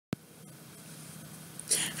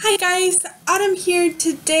Hi guys, Autumn here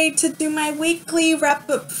today to do my weekly wrap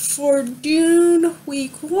up for June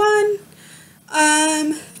week 1.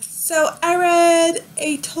 So I read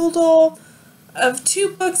a total of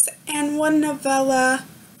 2 books and 1 novella.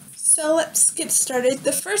 So let's get started.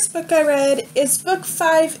 The first book I read is book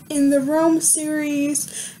 5 in the Rome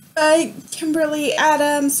series by Kimberly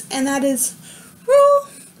Adams, and that is Rule.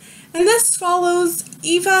 And this follows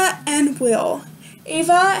Eva and Will.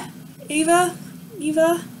 Eva,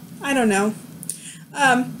 I don't know.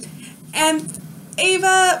 And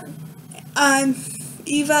Eva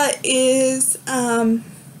is,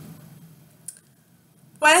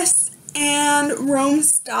 Wes and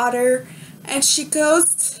Rome's daughter, and she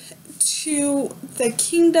goes to the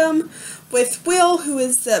kingdom with Will, who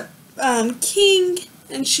is the, king,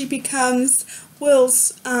 and she becomes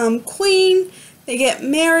Will's, queen. They get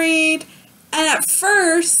married, and at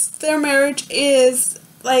first, their marriage is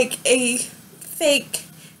like a fake,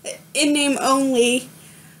 in name only,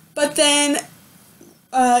 but then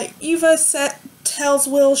Eva tells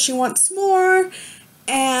Will she wants more,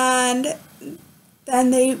 and then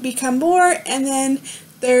they become more, and then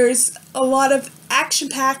there's a lot of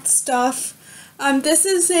action-packed stuff. This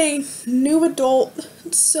is a new adult,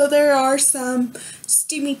 so there are some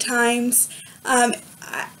steamy times.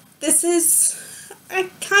 This is, I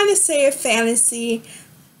kind of say, a fantasy-ish.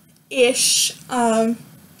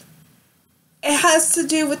 It has to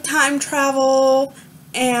do with time travel,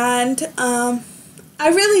 and I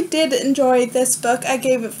really did enjoy this book. I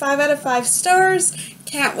gave it 5 out of 5 stars.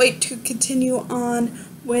 Can't wait to continue on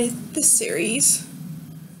with the series.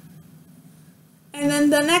 And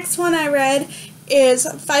then the next one I read is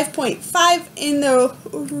 5.5 in the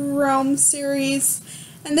Rome series,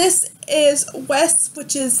 and this is Wes,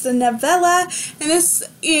 which is the novella, and this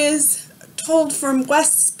is told from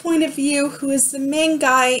Wes' point of view, who is the main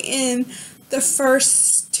guy in the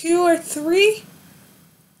first 3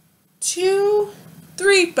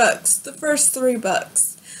 books, the first 3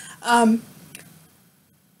 books.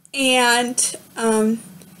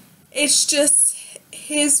 It's just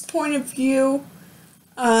his point of view.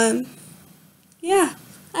 Yeah,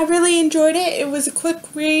 I really enjoyed it. It was a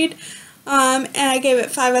quick read, and I gave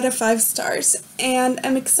it 5 out of 5 stars. And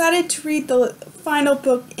I'm excited to read the final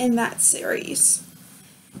book in that series.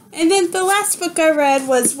 And then the last book I read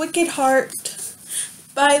was Wicked Heart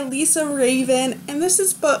by Lisa Raven, and this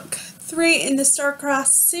is book 3 in the Starcross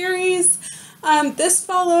series. This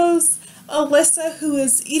follows Alyssa, who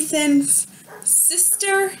is Ethan's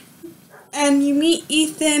sister, and you meet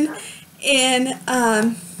Ethan in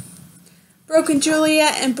Broken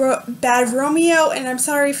Juliet and Bad Romeo, and I'm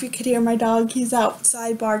sorry if you could hear my dog, he's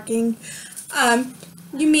outside barking.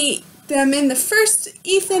 You meet them in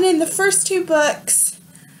Ethan in the first 2 books.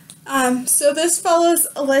 So this follows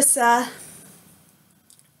Alyssa,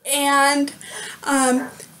 and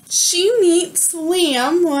she meets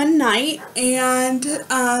Liam one night, and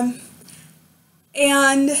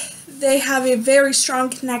they have a very strong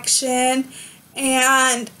connection,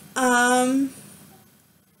 and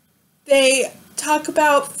they talk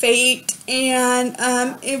about fate, and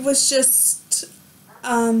it was just,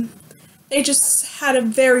 they just had a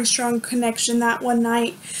very strong connection that one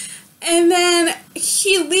night. And then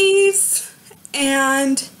he leaves,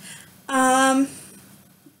 and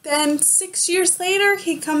then 6 years later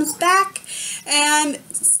he comes back, and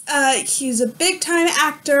he's a big-time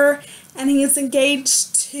actor, and he is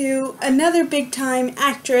engaged to another big-time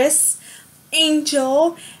actress,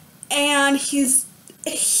 Angel, and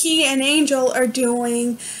he and Angel are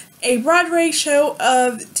doing a Broadway show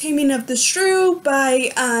of Taming of the Shrew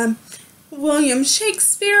by William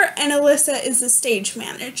Shakespeare, and Alyssa is the stage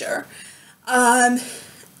manager. And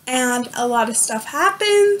a lot of stuff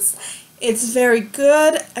happens. It's very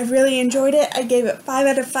good. I really enjoyed it. I gave it 5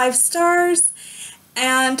 out of 5 stars,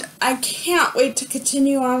 and I can't wait to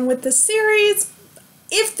continue on with the series.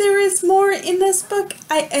 If there is more in this book,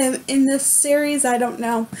 in this series, I don't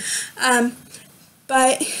know.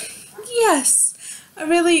 But yes, I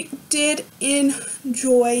really did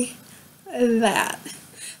enjoy that.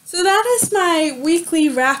 So that is my weekly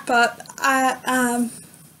wrap up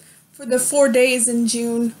for the 4 days in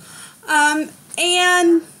June. The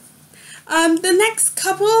next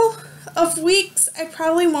couple of weeks, I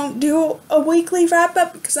probably won't do a weekly wrap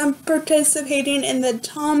up because I'm participating in the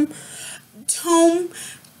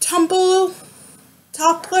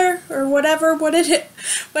Toppler, or whatever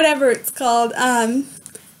it's called,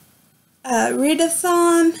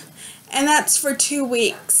 readathon, and that's for 2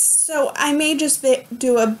 weeks. So I may just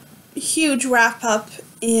do a huge wrap up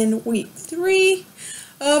in week 3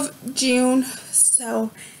 of June.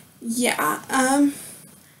 So yeah,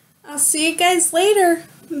 I'll see you guys later.